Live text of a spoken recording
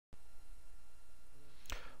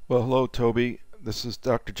Well, hello, Toby. This is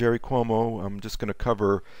Dr. Jerry Cuomo. I'm just going to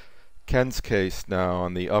cover Ken's case now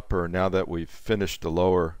on the upper, now that we've finished the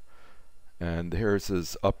lower. And here's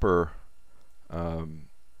his upper um,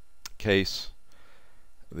 case,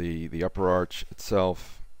 the upper arch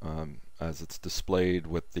itself, as it's displayed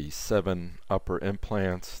with the 7 upper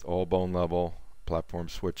implants, all bone level, platform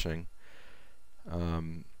switching.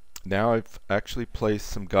 Now I've actually placed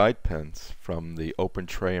some guide pins from the open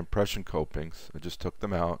tray impression copings. I just took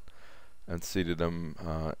them out and seated them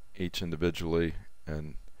each individually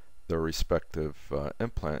in their respective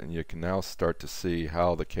implant, and you can now start to see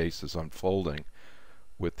how the case is unfolding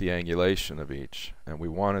with the angulation of each. And we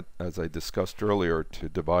wanted, as I discussed earlier, to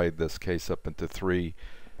divide this case up into 3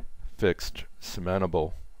 fixed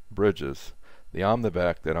cementable bridges. The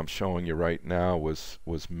Omnivac that I'm showing you right now was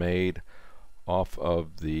made off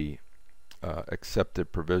of the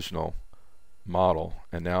accepted provisional model,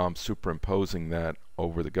 and now I'm superimposing that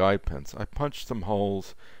over the guide pins. I punched some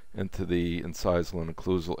holes into the incisal and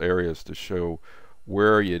occlusal areas to show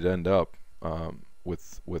where you'd end up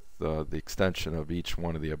with the extension of each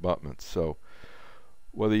one of the abutments. So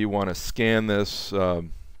whether you want to scan this or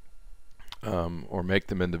make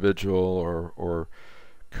them individual, or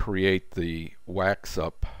create the wax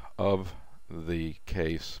up of the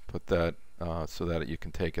case, put that so that you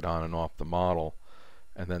can take it on and off the model,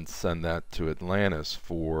 and then send that to Atlantis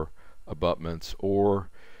for abutments, or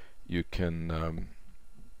you can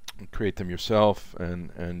create them yourself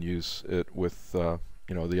and use it with the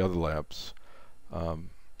other labs.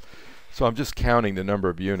 So I'm just counting the number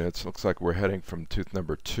of units. Looks like we're heading from tooth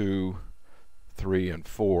number 2, 3, and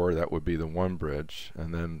 4. That would be the one bridge,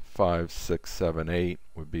 and then 5, 6, 7, 8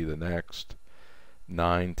 would be the next.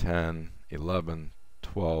 9, 10, 11,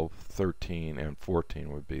 12, 13, and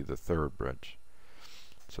 14 would be the third bridge.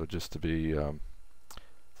 So just to be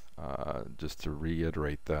just to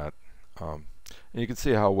reiterate that, and you can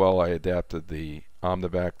see how well I adapted the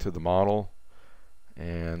Omnivac to the model.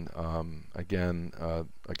 And again,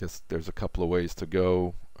 I guess there's a couple of ways to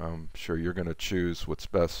go. I'm sure you're going to choose what's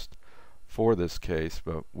best for this case,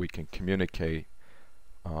 but we can communicate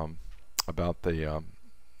about the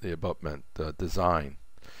abutment design,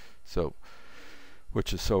 so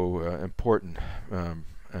which is so important,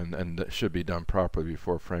 and should be done properly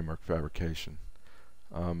before framework fabrication.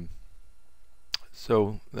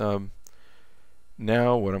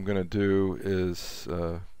 Now what I'm going to do is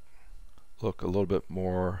look a little bit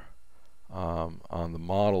more on the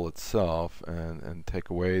model itself, and take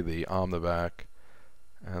away the Omnivac,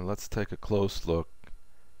 and let's take a close look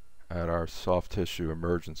at our soft tissue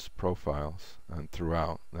emergence profiles and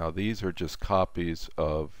throughout. Now these are just copies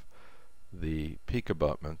of the peak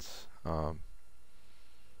abutments.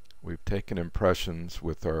 We've taken impressions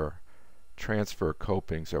with our transfer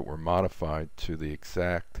copings that were modified to the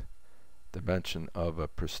exact dimension of a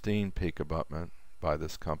pristine peak abutment by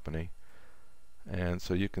this company, and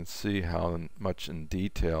so you can see how much in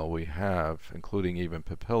detail we have, including even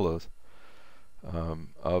papillas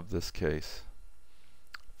of this case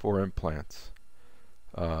for implants.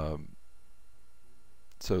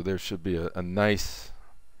 So there should be a nice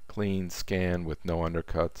clean scan with no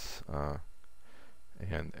undercuts,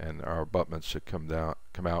 and our abutments should come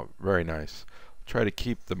out very nice. Try to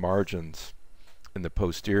keep the margins in the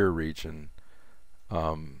posterior region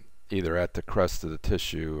either at the crest of the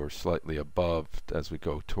tissue or slightly above as we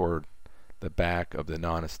go toward the back of the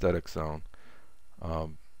non-aesthetic zone.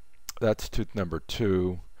 That's tooth number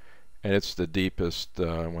 2, and it's the deepest.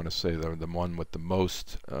 I want to say the one with the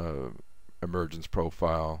most emergence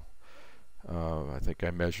profile. I think I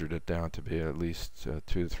measured it down to be at least 2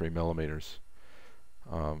 to 3 millimeters.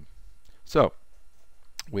 So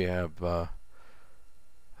we have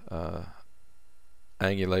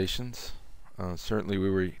angulations. Certainly we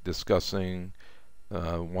were discussing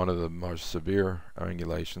one of the more severe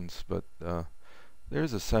angulations, but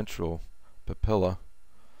there's a central papilla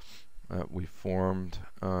that we formed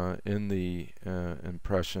in the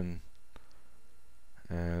impression,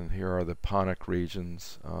 and here are the ponic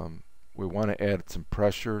regions. We want to add some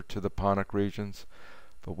pressure to the ponic regions,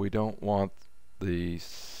 but we don't want the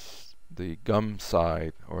gum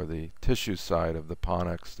side or the tissue side of the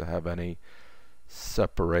ponics to have any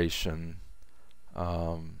separation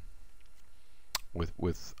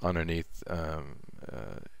with underneath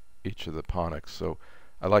each of the ponics. So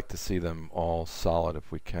I like to see them all solid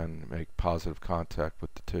if we can make positive contact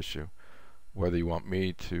with the tissue. Whether you want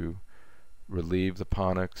me to relieve the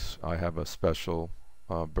ponics, I have a special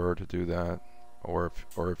burr to do that, or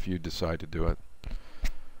if you decide to do it.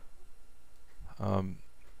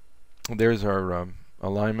 There's our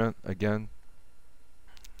alignment again.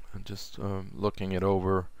 and just looking it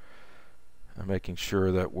over and making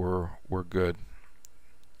sure that we're good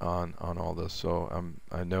on all this. So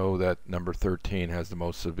I know that number 13 has the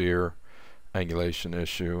most severe angulation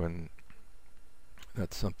issue, and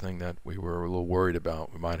that's something that we were a little worried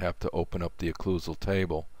about. We might have to open up the occlusal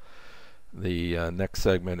table. The next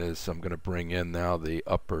segment is I'm going to bring in now the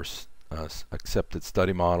upper accepted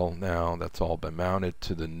study model. Now that's all been mounted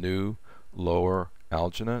to the new lower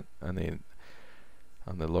alginate and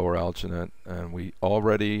on the lower alginate, and we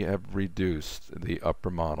already have reduced the upper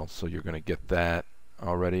model, so you're going to get that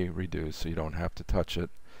already reduced, so you don't have to touch it.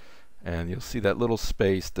 And you'll see that little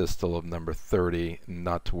space distal of number 30.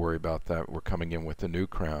 Not to worry about that. We're coming in with the new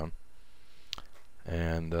crown,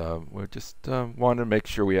 and we just wanted to make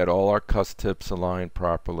sure we had all our cuss tips aligned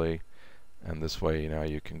properly, and this way now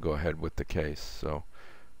you can go ahead with the case. So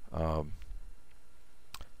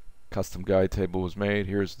custom guide table was made.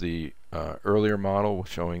 Here's the earlier model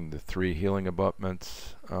showing the 3 healing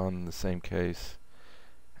abutments on the same case,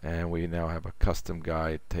 and we now have a custom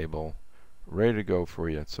guide table ready to go for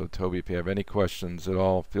you. So Toby, if you have any questions at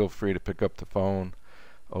all, feel free to pick up the phone.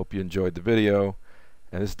 Hope you enjoyed the video.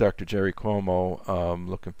 And this is Dr. GERARD Cuomo.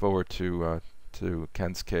 Looking forward to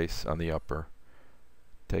Ken's case on the upper.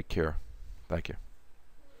 Take care. Thank you.